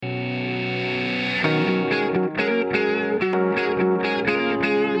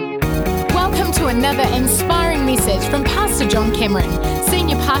another inspiring message from Pastor John Cameron,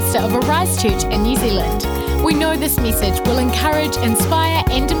 Senior Pastor of Arise Church in New Zealand. We know this message will encourage, inspire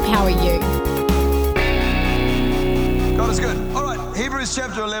and empower you. God is good. All right, Hebrews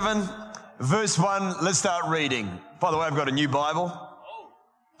chapter 11, verse 1. Let's start reading. By the way, I've got a new Bible.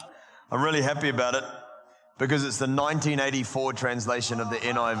 I'm really happy about it because it's the 1984 translation of the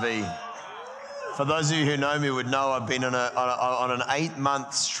NIV. For those of you who know me would know I've been on an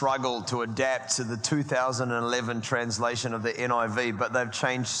 8-month struggle to adapt to the 2011 translation of the NIV, but they've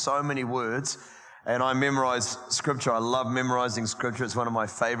changed so many words, and I memorize scripture. I love memorizing scripture. It's one of my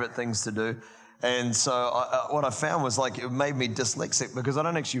favorite things to do. And so what I found was like it made me dyslexic because I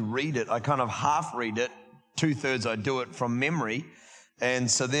don't actually read it. I kind of half read it. 2/3 I do it from memory.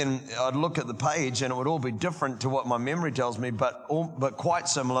 And so then I'd look at the page and it would all be different to what my memory tells me, but quite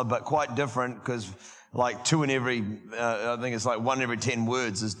similar, but quite different because like I think it's like 1 in every 10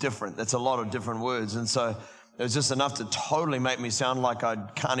 words is different. That's a lot of different words. And so it was just enough to totally make me sound like I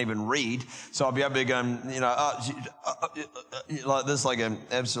can't even read. So I'll be able to go, like this, like an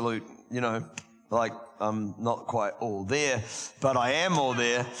absolute, like I'm not quite all there, but I am all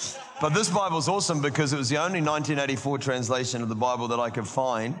there. But this Bible's awesome because it was the only 1984 translation of the Bible that I could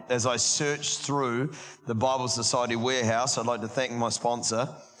find as I searched through the Bible Society warehouse. I'd like to thank my sponsor.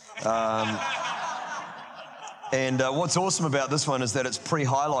 And what's awesome about this one is that it's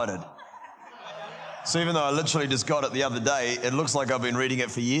pre-highlighted. So even though I literally just got it the other day, it looks like I've been reading it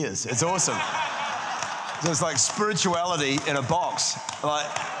for years. It's awesome. So it's like spirituality in a box. Like,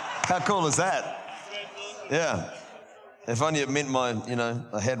 how cool is that? Yeah. If only it meant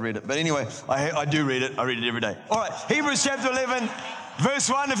I had read it. But anyway, I do read it. I read it every day. All right, Hebrews chapter 11, verse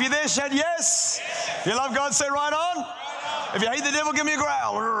 1. If you're there, shout yes. If you love God, say right on. If you hate the devil, give me a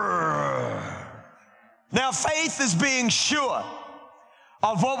growl. Now, faith is being sure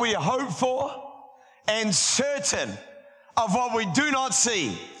of what we hope for and certain of what we do not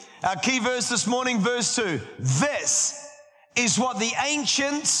see. Our key verse this morning, verse 2. This is what the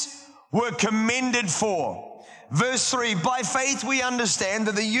ancients were commended for. Verse 3, by faith we understand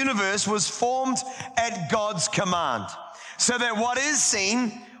that the universe was formed at God's command, so that what is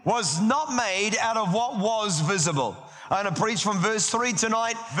seen was not made out of what was visible. I'm going to preach from verse 3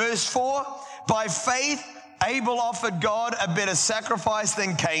 tonight. Verse 4, by faith Abel offered God a better sacrifice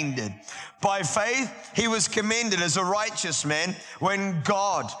than Cain did. By faith, he was commended as a righteous man when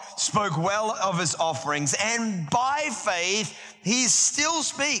God spoke well of his offerings. And by faith, he still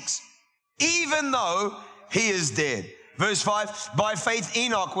speaks, even though he is dead. Verse 5, by faith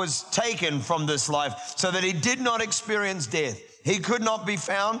Enoch was taken from this life so that he did not experience death. He could not be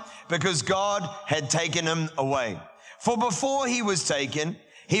found because God had taken him away. For before he was taken,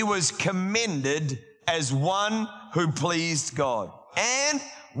 he was commended as one who pleased God. And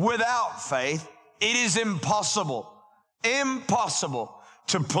without faith, it is impossible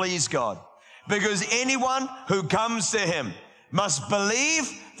to please God. Because anyone who comes to him must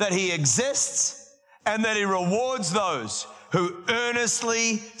believe that he exists and that he rewards those who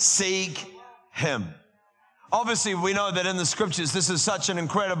earnestly seek him. Obviously, we know that in the scriptures, this is such an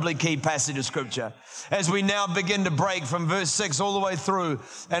incredibly key passage of scripture. As we now begin to break from verse 6 all the way through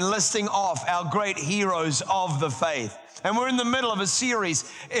and listing off our great heroes of the faith. And we're in the middle of a series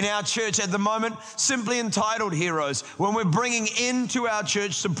in our church at the moment, simply entitled Heroes, when we're bringing into our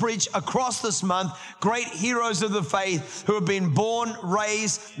church to preach across this month great heroes of the faith who have been born,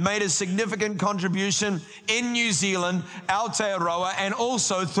 raised, made a significant contribution in New Zealand, Aotearoa, and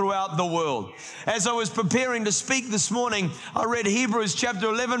also throughout the world. As I was preparing to speak this morning, I read Hebrews chapter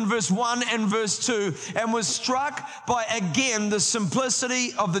 11, verse 1 and verse 2, and was struck by, again, the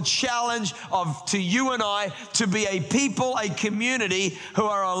simplicity of the challenge to you and I to be a people, a community who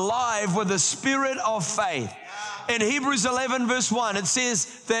are alive with a spirit of faith. In Hebrews 11 verse 1, it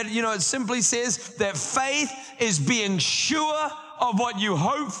says that, it simply says that faith is being sure of what you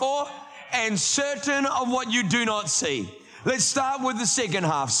hope for and certain of what you do not see. Let's start with the second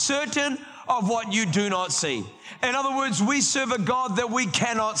half, certain of what you do not see. In other words, we serve a God that we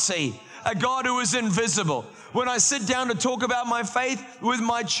cannot see, a God who is invisible. When I sit down to talk about my faith with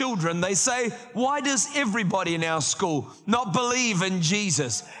my children, they say, why does everybody in our school not believe in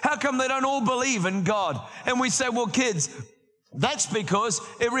Jesus? How come they don't all believe in God? And we say, well, kids, that's because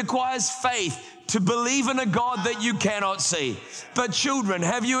it requires faith to believe in a God that you cannot see. But children,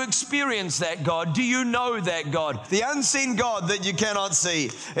 have you experienced that God? Do you know that God? The unseen God that you cannot see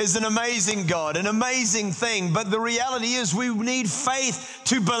is an amazing God, an amazing thing. But the reality is we need faith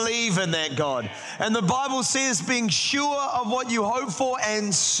to believe in that God. And the Bible says being sure of what you hope for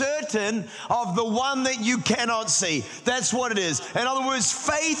and certain of the one that you cannot see. That's what it is. In other words,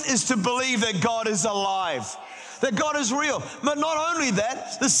 faith is to believe that God is alive, that God is real. But not only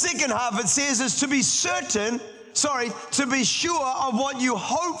that, the second half it says is to be to be sure of what you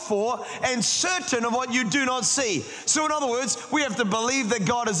hope for and certain of what you do not see. So in other words, we have to believe that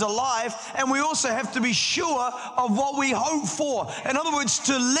God is alive, and we also have to be sure of what we hope for. In other words,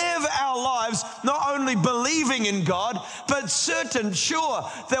 to live our lives not only believing in God, but certain, sure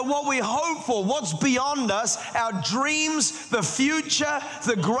that what we hope for, what's beyond us, our dreams, the future,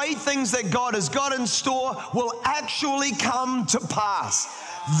 the great things that God has got in store will actually come to pass.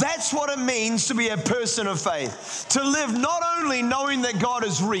 That's what it means to be a person of faith. To live not only knowing that God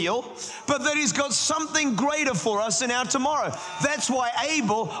is real, but that He's got something greater for us in our tomorrow. That's why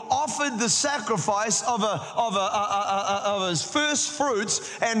Abel offered the sacrifice of his first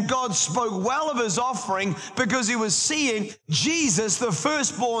fruits, and God spoke well of his offering because he was seeing Jesus, the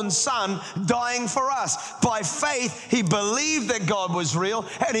firstborn son, dying for us. By faith, he believed that God was real,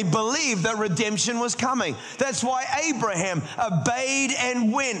 and he believed that redemption was coming. That's why Abraham obeyed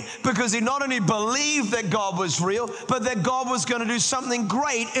and went, because he not only believed that God was real, but that God was going to do something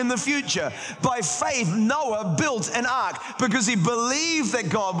great in the future. By faith, Noah built an ark because he believed that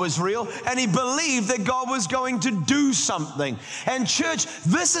God was real, and he believed that God was going to do something. And church,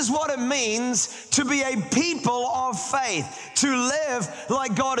 this is what it means to be a people of faith, to live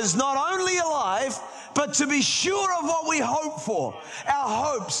like God is not only alive, but to be sure of what we hope for.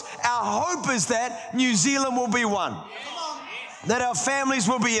 Our hope is that New Zealand will be one, that our families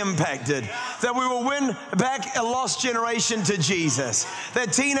will be impacted, that we will win back a lost generation to Jesus,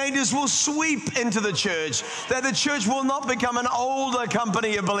 that teenagers will sweep into the church, that the church will not become an older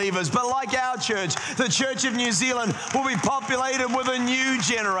company of believers, but like our church, the Church of New Zealand will be populated with a new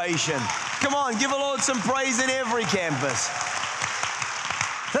generation. Come on, give the Lord some praise in every campus.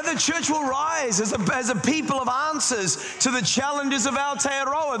 That the church will rise as a people of answers to the challenges of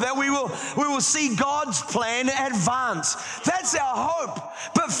Aotearoa, that we will see God's plan advance. That's our hope.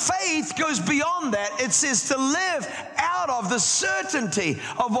 But faith goes beyond that. It says to live out of the certainty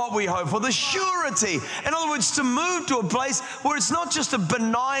of what we hope for, the surety. In other words, to move to a place where it's not just a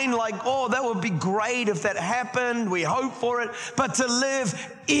benign, like, oh, that would be great if that happened, we hope for it, but to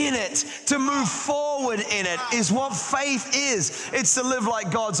live in it, to move forward in it is what faith is. It's to live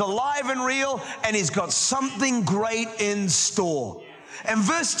like God's alive and real, and He's got something great in store. And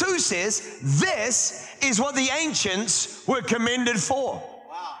verse 2 says, this is what the ancients were commended for.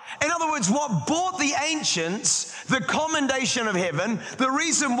 In other words, what brought the ancients the commendation of heaven, the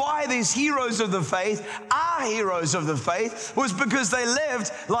reason why these heroes of the faith are heroes of the faith, was because they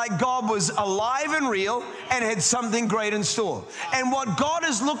lived like God was alive and real and had something great in store. And what God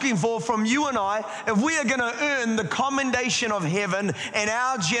is looking for from you and I, if we are going to earn the commendation of heaven in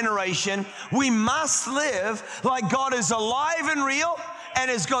our generation, we must live like God is alive and real and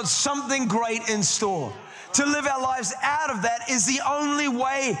has got something great in store. To live our lives out of that is the only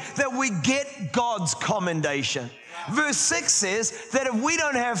way that we get God's commendation. Verse 6 says that if we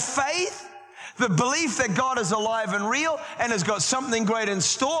don't have faith, the belief that God is alive and real and has got something great in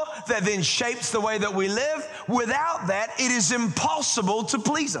store that then shapes the way that we live, without that, it is impossible to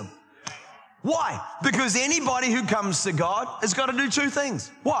please Him. Why? Because anybody who comes to God has got to do two things.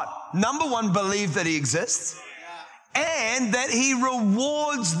 What? Number one, believe that He exists, and that He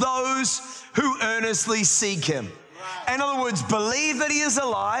rewards those who earnestly seek Him. In other words, believe that He is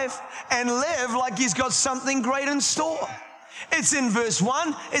alive and live like He's got something great in store. It's in verse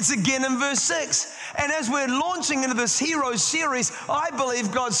 1, it's again in verse 6. And as we're launching into this hero series, I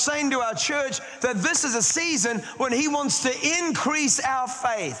believe God's saying to our church that this is a season when He wants to increase our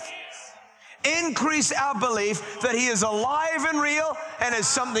faith. Increase our belief that He is alive and real and has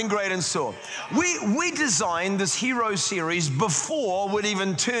something great in store. We designed this hero series before we'd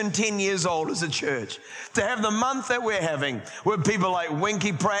even turned 10 years old as a church. To have the month that we're having with people like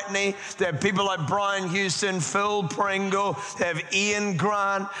Winky Pratney, to have people like Brian Houston, Phil Pringle, to have Ian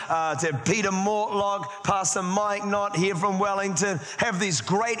Grant, to have Peter Mortlock, Pastor Mike Knott here from Wellington, have these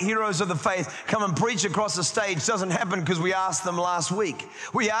great heroes of the faith come and preach across the stage. Doesn't happen because we asked them last week.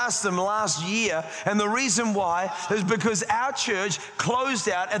 We asked them last year year. And the reason why is because our church closed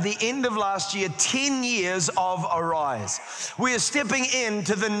out at the end of last year 10 years of Arise. We are stepping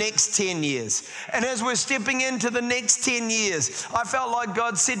into the next 10 years. And as we're stepping into the next 10 years, I felt like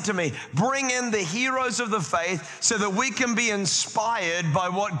God said to me, bring in the heroes of the faith so that we can be inspired by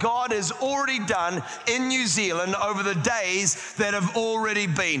what God has already done in New Zealand over the days that have already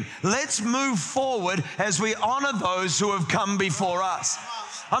been. Let's move forward as we honor those who have come before us.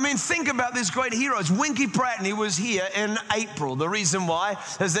 I mean, think about these great heroes. Winky Pratney was here in April. The reason why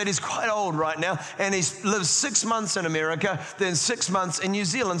is that he's quite old right now, and he's lived 6 months in America, then 6 months in New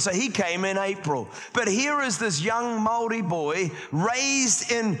Zealand, so he came in April. But here is this young Māori boy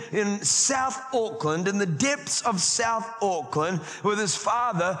raised in South Auckland, in the depths of South Auckland, with his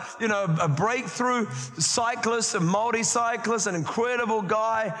father, you know, a breakthrough cyclist, a Māori cyclist, an incredible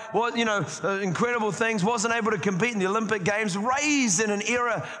guy, incredible things, wasn't able to compete in the Olympic Games, raised in an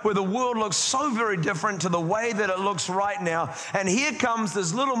era where the world looks so very different to the way that it looks right now. And here comes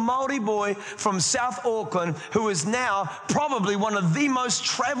this little Māori boy from South Auckland who is now probably one of the most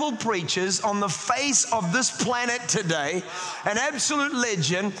traveled preachers on the face of this planet today, an absolute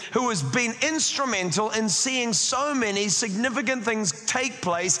legend who has been instrumental in seeing so many significant things take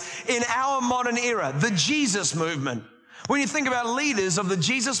place in our modern era, the Jesus movement. When you think about leaders of the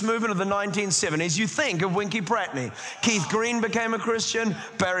Jesus movement of the 1970s, you think of Winky Pratney. Keith Green became a Christian.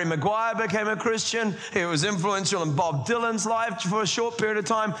 Barry Maguire became a Christian. He was influential in Bob Dylan's life for a short period of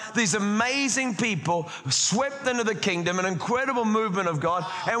time. These amazing people swept into the kingdom, an incredible movement of God,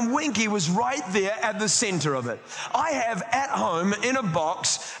 and Winky was right there at the center of it. I have at home in a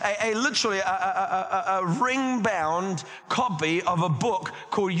box literally a ring-bound copy of a book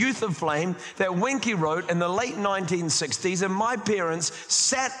called Youth of Flame that Winky wrote in the late 1960s. And my parents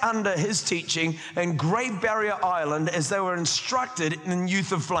sat under his teaching in Great Barrier Island as they were instructed in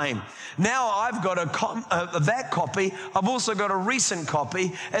Youth of Flame. Now I've got that copy. I've also got a recent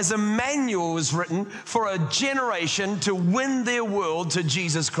copy as a manual was written for a generation to win their world to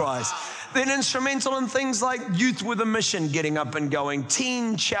Jesus Christ. Then instrumental in things like Youth with a Mission getting up and going,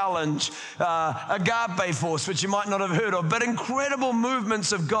 Teen Challenge, Agape Force, which you might not have heard of, but incredible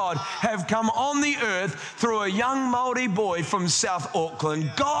movements of God have come on the earth through a young Māori boy from South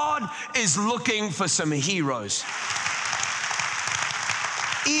Auckland. God is looking for some heroes.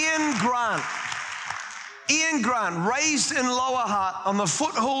 Ian Grant, raised in Lower Hutt on the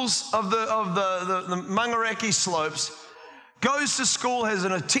foothills of the Mangareki slopes, goes to school, has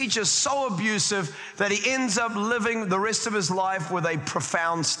a teacher so abusive that he ends up living the rest of his life with a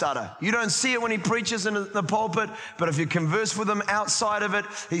profound stutter. You don't see it when he preaches in the pulpit, but if you converse with him outside of it,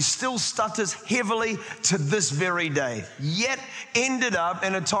 he still stutters heavily to this very day. Yet ended up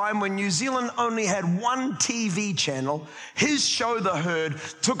in a time when New Zealand only had one TV channel. His show, The Herd,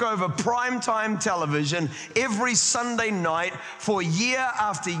 took over primetime television every Sunday night for year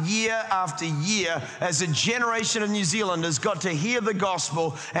after year after year as a generation of New Zealanders got to hear the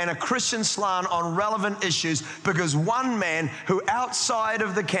gospel and a Christian slant on relevant issues because one man who outside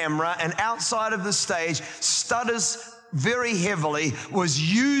of the camera and outside of the stage stutters very heavily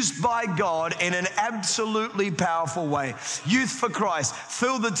was used by God in an absolutely powerful way. Youth for Christ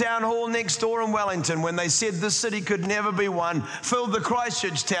filled the town hall next door in Wellington when they said this city could never be won, filled the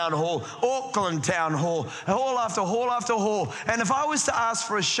Christchurch town hall, Auckland town hall, hall after hall after hall. And if I was to ask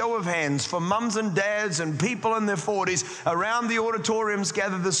for a show of hands for mums and dads and people in their 40s around the auditoriums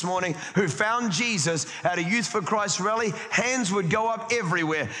gathered this morning who found Jesus at a Youth for Christ rally, hands would go up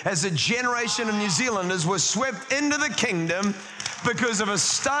everywhere as a generation of New Zealanders were swept into the kingdom because of a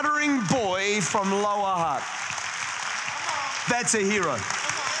stuttering boy from Lower Hutt. That's a hero.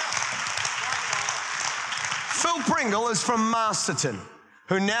 Phil Pringle is from Masterton,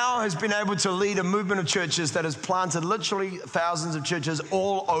 who now has been able to lead a movement of churches that has planted literally thousands of churches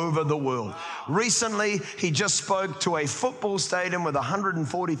all over the world. Recently, he just spoke to a football stadium with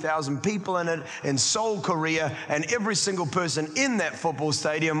 140,000 people in it in Seoul, Korea, and every single person in that football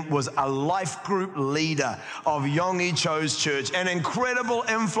stadium was a life group leader of Yonggi Cho's church. An incredible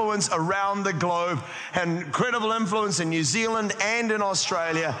influence around the globe, an incredible influence in New Zealand and in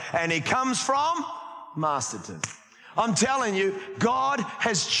Australia, and he comes from Masterton. I'm telling you, God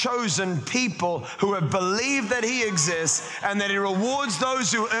has chosen people who have believed that He exists and that He rewards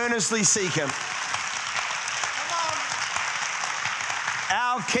those who earnestly seek Him.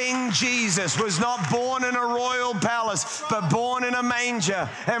 Our King Jesus was not born in a royal palace, but born in a manger.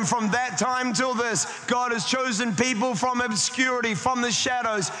 And from that time till this, God has chosen people from obscurity, from the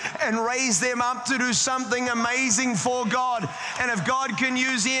shadows, and raised them up to do something amazing for God. And if God can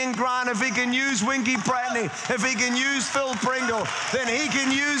use Ian Grant, if He can use Winky Pratney, if He can use Phil Pringle, then He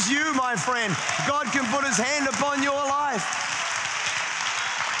can use you, my friend. God can put His hand upon your life.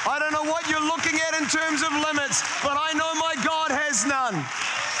 I don't know what you're looking at in terms of limits, but I know my God has none.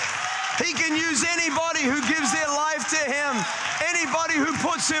 He can use anybody who gives their life to Him. Anybody who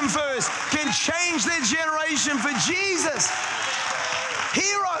puts Him first can change their generation for Jesus.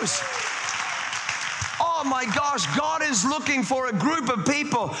 Heroes. Oh my gosh, God is looking for a group of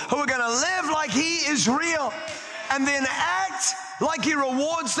people who are going to live like He is real and then act like He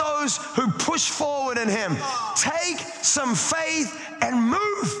rewards those who push forward in Him. Take some faith and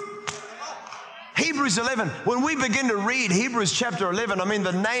move. Hebrews 11, when we begin to read Hebrews chapter 11, I mean,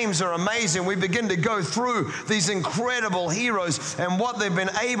 the names are amazing. We begin to go through these incredible heroes and what they've been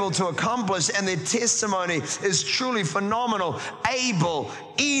able to accomplish, and their testimony is truly phenomenal. Abel,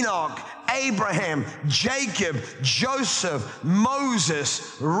 Enoch, Abraham, Jacob, Joseph,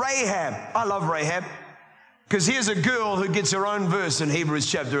 Moses, Rahab. I love Rahab, because here's a girl who gets her own verse in Hebrews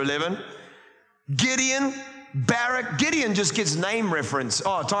chapter 11. Gideon, Barak. Gideon just gets name reference.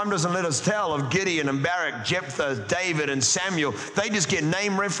 Oh, time doesn't let us tell of Gideon and Barak, Jephthah, David, and Samuel. They just get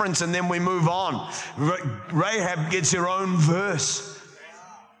name reference and then we move on. Rahab gets her own verse.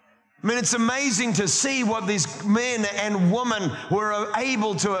 I mean, it's amazing to see what these men and women were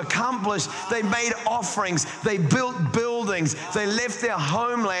able to accomplish. They made offerings. They built buildings. They left their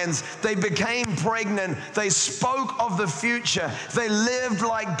homelands. They became pregnant. They spoke of the future. They lived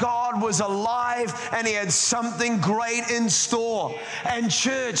like God was alive and He had something great in store. And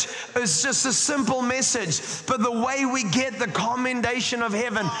church, it's just a simple message, but the way we get the commendation of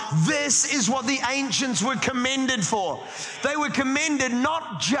heaven, this is what the ancients were commended for. They were commended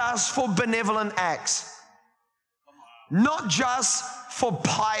not just for benevolent acts, not just for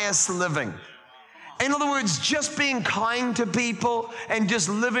pious living. In other words, just being kind to people and just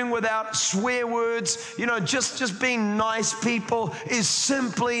living without swear words, just being nice people is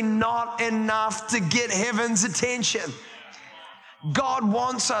simply not enough to get heaven's attention. God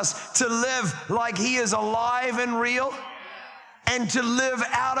wants us to live like He is alive and real, and to live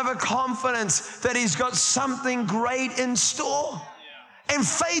out of a confidence that He's got something great in store. And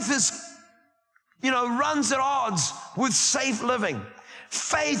faith runs at odds with safe living.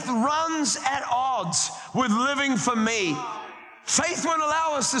 Faith runs at odds with living for me. Faith won't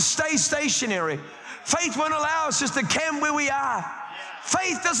allow us to stay stationary. Faith won't allow us just to camp where we are.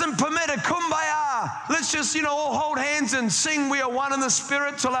 Faith doesn't permit a kumbaya. Let's just, all hold hands and sing "We Are One in the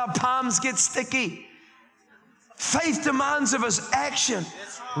Spirit" till our palms get sticky. Faith demands of us action,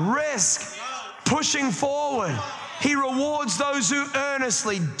 risk, pushing forward. He rewards those who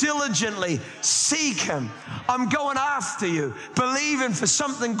earnestly, diligently seek Him. I'm going after you, believing for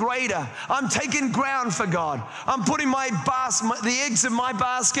something greater. I'm taking ground for God. I'm putting the eggs in my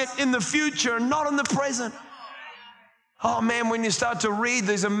basket in the future and not in the present. Oh man, when you start to read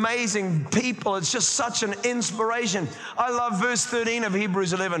these amazing people, it's just such an inspiration. I love verse 13 of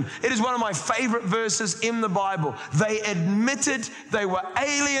Hebrews 11. It is one of my favorite verses in the Bible. They admitted they were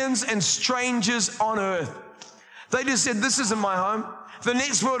aliens and strangers on earth. They just said, this isn't my home. The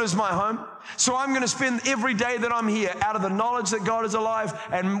next world is my home. So I'm going to spend every day that I'm here out of the knowledge that God is alive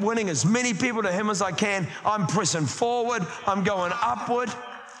and winning as many people to Him as I can. I'm pressing forward. I'm going upward.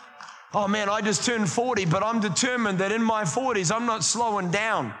 Oh man, I just turned 40, but I'm determined that in my 40s, I'm not slowing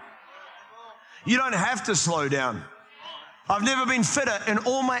down. You don't have to slow down. I've never been fitter in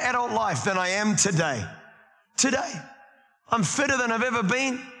all my adult life than I am today. Today. I'm fitter than I've ever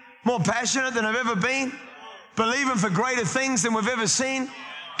been, more passionate than I've ever been, believing for greater things than we've ever seen,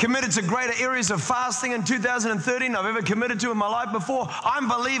 committed to greater areas of fasting in 2013 I've ever committed to in my life before. I'm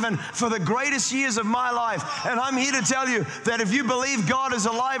believing for the greatest years of my life. And I'm here to tell you that if you believe God is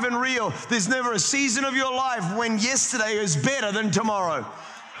alive and real, there's never a season of your life when yesterday is better than tomorrow.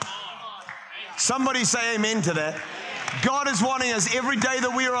 Somebody say amen to that. God is wanting us every day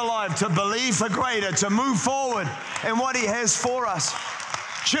that we are alive to believe for greater, to move forward in what He has for us.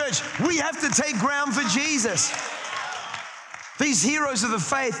 Church, we have to take ground for Jesus. These heroes of the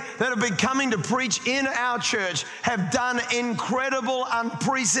faith that have been coming to preach in our church have done incredible,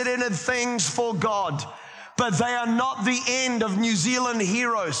 unprecedented things for God. But they are not the end of New Zealand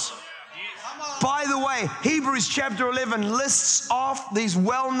heroes. By the way, Hebrews chapter 11 lists off these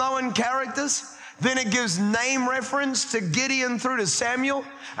well-known characters Then it gives name reference to Gideon through to Samuel.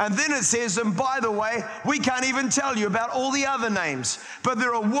 And then it says, and by the way, we can't even tell you about all the other names, but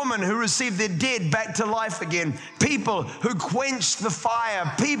there are women who received their dead back to life again, people who quenched the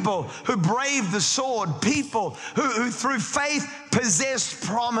fire, people who braved the sword, people who through faith possessed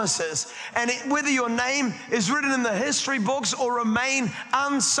promises. And whether your name is written in the history books or remain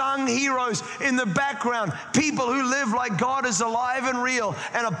unsung heroes in the background, people who live like God is alive and real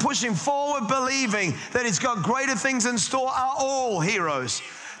and are pushing forward believing that He's got greater things in store are all heroes.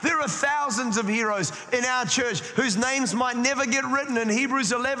 There are thousands of heroes in our church whose names might never get written in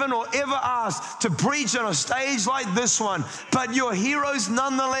Hebrews 11 or ever asked to preach on a stage like this one, but you're heroes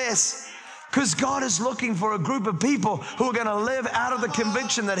nonetheless. Because God is looking for a group of people who are going to live out of the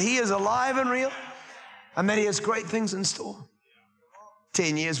conviction that He is alive and real and that He has great things in store.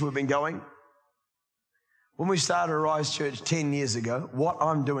 10 years we've been going. When we started Arise Church 10 years ago, what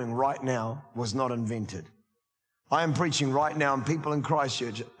I'm doing right now was not invented. I am preaching right now, and people in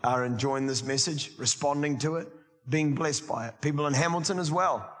Christchurch are enjoying this message, responding to it, being blessed by it. People in Hamilton as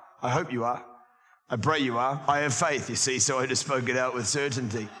well. I hope you are. I pray you are. I have faith, you see, so I just spoke it out with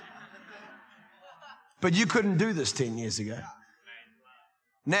certainty. But you couldn't do this 10 years ago.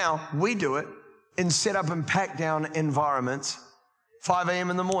 Now, we do it in set up and pack down environments. 5 a.m.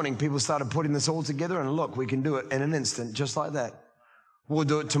 in the morning, people started putting this all together, and look, we can do it in an instant, just like that. We'll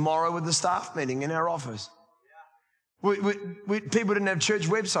do it tomorrow with the staff meeting in our office. People didn't have church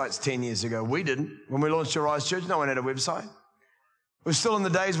websites 10 years ago. We didn't. When we launched Arise Church, no one had a website. It was still in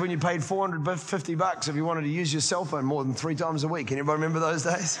the days when you paid $450 if you wanted to use your cell phone more than 3 times a week. Can anybody remember those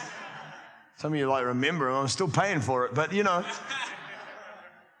days? Some of you remember them. I'm still paying for it, but you know.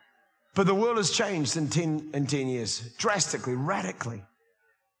 But the world has changed in 10 years, drastically, radically.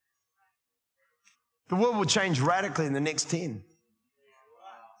 The world will change radically in the next 10.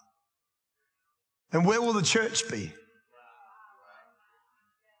 And where will the church be?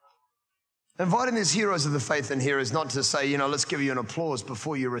 Inviting these heroes of the faith in here is not to say, let's give you an applause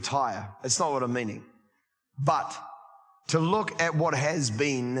before you retire. It's not what I'm meaning. But to look at what has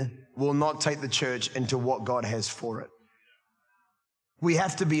been will not take the church into what God has for it. We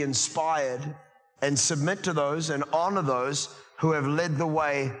have to be inspired and submit to those and honor those who have led the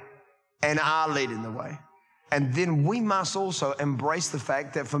way and are leading the way. And then we must also embrace the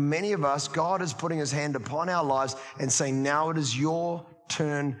fact that for many of us, God is putting His hand upon our lives and saying, now it is your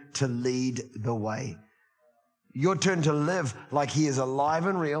turn to lead the way. Your turn to live like He is alive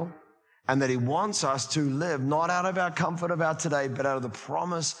and real, and that He wants us to live not out of our comfort of our today, but out of the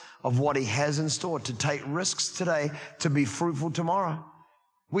promise of what He has in store, to take risks today, to be fruitful tomorrow.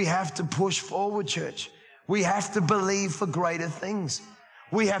 We have to push forward, church. We have to believe for greater things.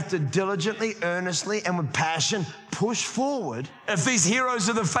 We have to diligently, earnestly, and with passion push forward. If these heroes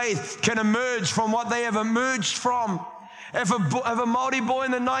of the faith can emerge from what they have emerged from, if a Māori boy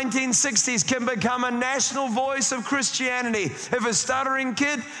in the 1960s can become a national voice of Christianity, if a stuttering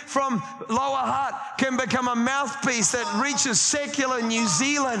kid from Lower Hutt can become a mouthpiece that reaches secular New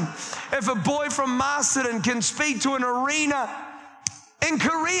Zealand, if a boy from Masterton can speak to an arena in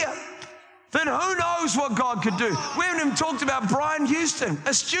Korea, then who knows what God could do. We haven't even talked about Brian Houston,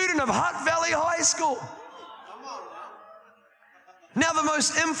 a student of Hutt Valley High School. Now the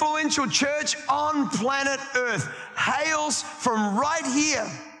most influential church on planet Earth hails from right here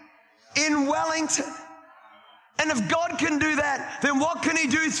in Wellington. And if God can do that, then what can He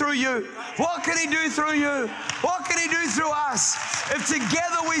do through you? What can He do through you? What can He do through us? If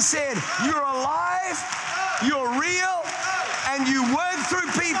together we said, you're alive, you're real, and you work through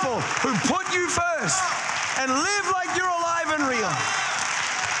people who put you first and live like you're alive and real.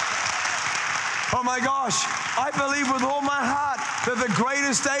 Oh my gosh, I believe with all my heart that the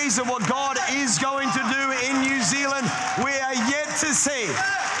greatest days of what God is going to do in New Zealand, we are yet to see.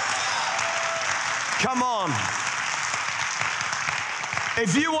 Come on.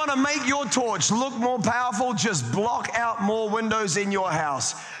 If you want to make your torch look more powerful, just block out more windows in your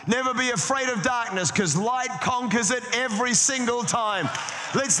house. Never be afraid of darkness, because light conquers it every single time.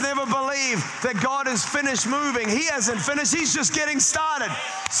 Let's never believe that God is finished moving. He hasn't finished. He's just getting started.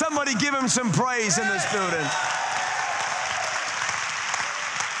 Somebody give Him some praise in this building.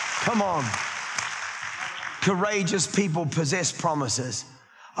 Come on. Courageous people possess promises.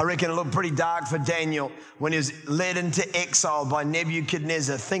 I reckon it looked pretty dark for Daniel when he was led into exile by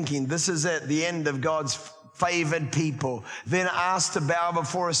Nebuchadnezzar, thinking this is it, the end of God's favored people, then asked to bow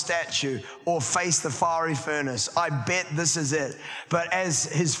before a statue or face the fiery furnace. I bet this is it. But as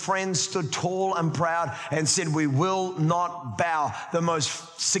his friends stood tall and proud and said, we will not bow, the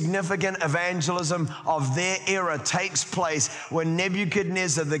most significant evangelism of their era takes place when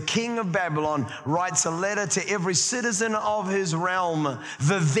Nebuchadnezzar, the king of Babylon, writes a letter to every citizen of his realm,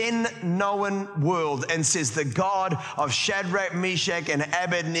 the then known world, and says, the God of Shadrach, Meshach, and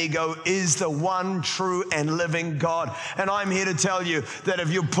Abednego is the one true and living God. And I'm here to tell you that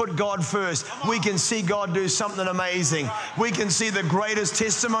if you put God first, we can see God do something amazing. We can see the greatest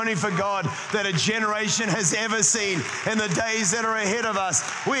testimony for God that a generation has ever seen in the days that are ahead of us.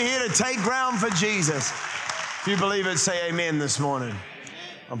 We're here to take ground for Jesus. If you believe it, say amen this morning.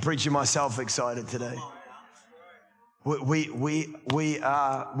 I'm preaching myself excited today. We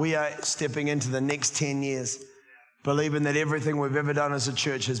are stepping into the next 10 years believing that everything we've ever done as a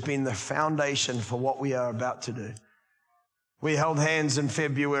church has been the foundation for what we are about to do. We held hands in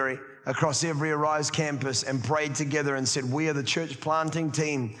February across every Arise campus and prayed together and said, we are the church planting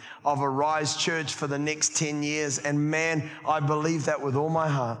team of Arise Church for the next 10 years. And man, I believe that with all my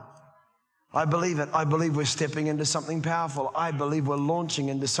heart. I believe it. I believe we're stepping into something powerful. I believe we're launching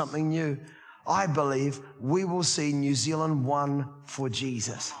into something new. I believe we will see New Zealand won for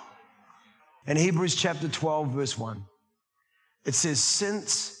Jesus. In Hebrews chapter 12, verse 1, it says,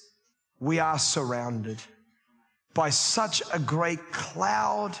 since we are surrounded by such a great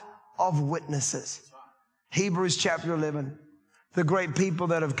cloud of witnesses. Hebrews chapter 11, the great people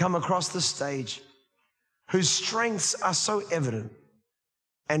that have come across the stage, whose strengths are so evident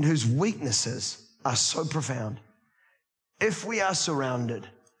and whose weaknesses are so profound. If we are surrounded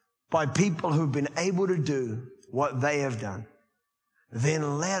by people who've been able to do what they have done,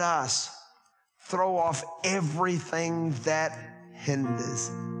 then let us throw off everything that hinders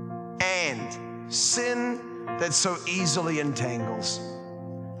and sin that so easily entangles.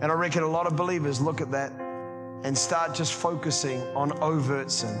 And I reckon a lot of believers look at that and start just focusing on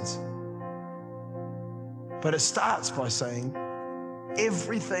overt sins. But it starts by saying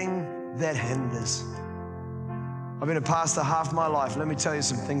everything that hinders. I've been a pastor half my life. Let me tell you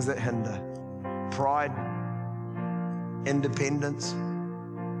some things that hinder. Pride, independence,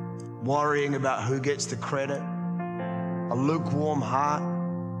 worrying about who gets the credit, a lukewarm heart,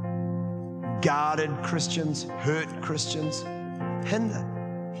 guarded Christians, hurt Christians, hinder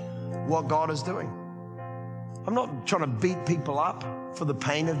what God is doing. I'm not trying to beat people up for the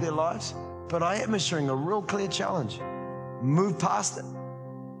pain of their lives, but I am issuing a real clear challenge. Move past it.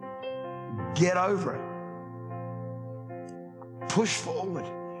 Get over it. Push forward.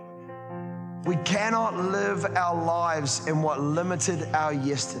 We cannot live our lives in what limited our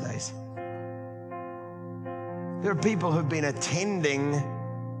yesterdays. There are people who've been attending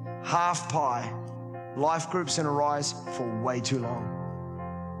half pie life groups in Arise for way too long.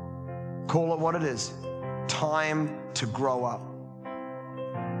 Call it what it is. Time to grow up.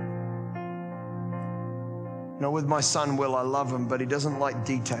 You know, with my son Will, I love him, but he doesn't like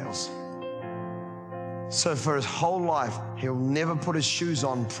details. So for his whole life, he'll never put his shoes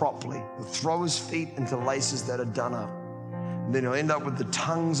on properly. He'll throw his feet into laces that are done up. And then he'll end up with the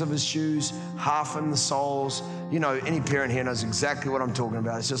tongues of his shoes, half in the soles. You know, any parent here knows exactly what I'm talking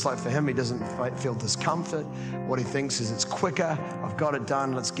about. It's just like for him, he doesn't feel discomfort. What he thinks is it's quicker. I've got it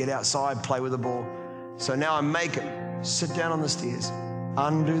done. Let's get outside, play with the ball. So now I make him sit down on the stairs,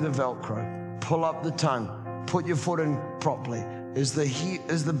 undo the Velcro, pull up the tongue, put your foot in properly. Is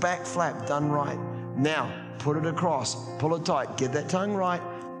the back flap done right? Now, put it across, pull it tight, get that tongue right,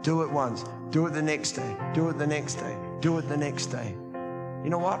 do it once, do it the next day, do it the next day, do it the next day. You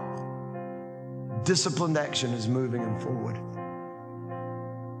know what? Disciplined action is moving him forward.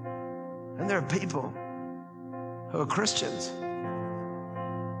 And there are people who are Christians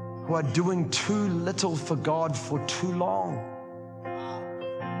who are doing too little for God for too long.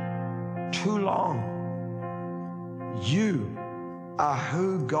 Too long. You are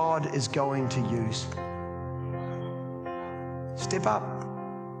who God is going to use. Step up.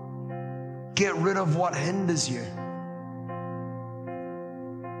 Get rid of what hinders you.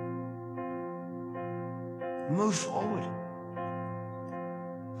 Move forward.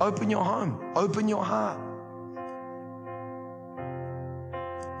 Open your home. Open your heart.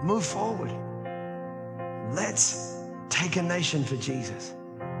 Move forward. Let's take a nation for Jesus.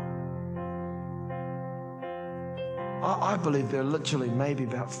 I believe there are literally maybe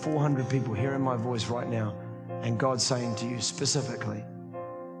about 400 people hearing my voice right now, and God's saying to you specifically,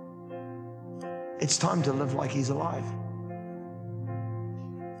 it's time to live like He's alive.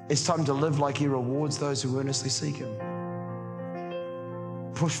 It's time to live like He rewards those who earnestly seek Him.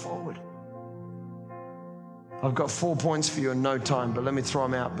 Push forward. I've got 4 points for you in no time, but let me throw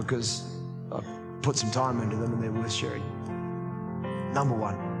them out because I've put some time into them and they're worth sharing. Number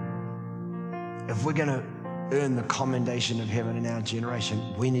one, if we're going to earn the commendation of heaven in our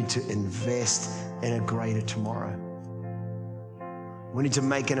generation, we need to invest in a greater tomorrow. We need to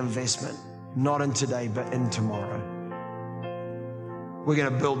make an investment, not in today, but in tomorrow. We're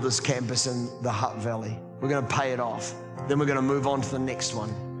going to build this campus in the Hutt Valley. We're going to pay it off. Then we're going to move on to the next one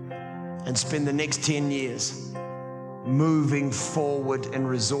and spend the next 10 years moving forward in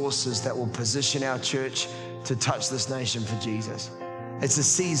resources that will position our church to touch this nation for Jesus. It's a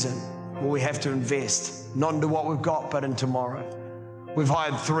season where we have to invest, not into what we've got, but in tomorrow. We've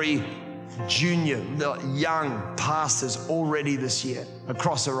hired 3 junior, young pastors already this year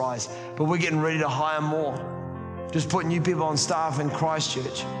across Arise, but we're getting ready to hire more. Just putting new people on staff in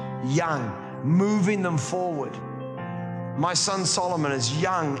Christchurch, young, moving them forward. My son Solomon is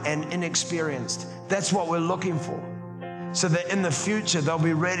young and inexperienced. That's what we're looking for, so that in the future they'll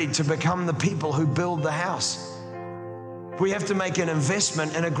be ready to become the people who build the house. We have to make an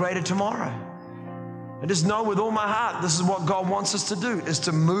investment in a greater tomorrow. I just know with all my heart, this is what God wants us to do, is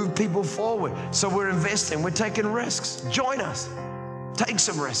to move people forward. So we're investing, we're taking risks. Join us, take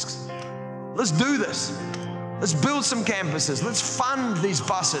some risks. Let's do this. Let's build some campuses. Let's fund these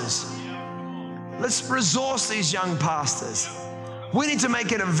buses. Let's resource these young pastors. We need to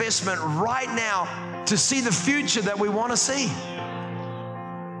make an investment right now to see the future that we want to see.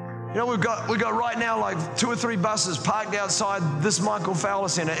 You know, we've got right now like 2 or 3 buses parked outside this Michael Fowler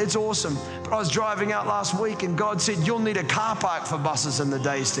Center. It's awesome. But I was driving out last week and God said, you'll need a car park for buses in the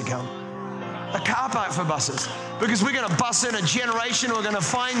days to come. A car park for buses. Because we're going to bus in a generation, we're going to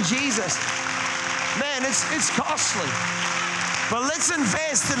find Jesus. Man, it's costly. But let's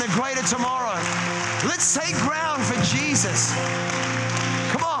invest in a greater tomorrow. Let's take ground for Jesus.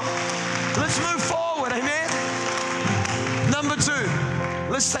 Come on. Let's move forward. Amen. Number 2.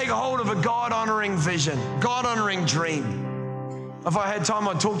 Let's take a hold of a God-honoring vision, God-honoring dream. If I had time,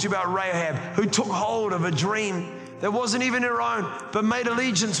 I'd talk to you about Rahab, who took hold of a dream that wasn't even her own, but made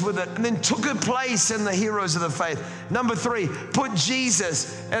allegiance with it, and then took her place in the heroes of the faith. Number 3, put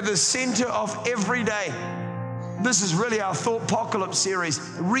Jesus at the center of every day. This is really our Thought-Pocalypse series,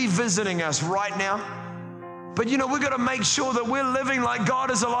 revisiting us right now. But you know, we've got to make sure that we're living like God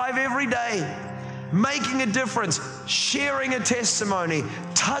is alive every day. Making a difference, sharing a testimony,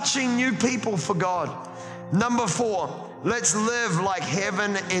 touching new people for God. Number 4, let's live like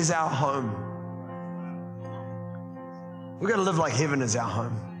heaven is our home. We've got to live like heaven is our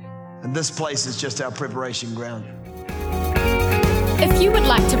home. And this place is just our preparation ground. If you would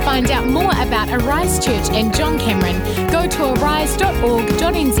like to find out more about Arise Church and John Cameron, go to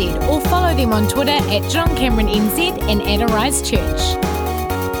arise.org.nz or follow them on Twitter @JohnCameronNZ and @Arise Church.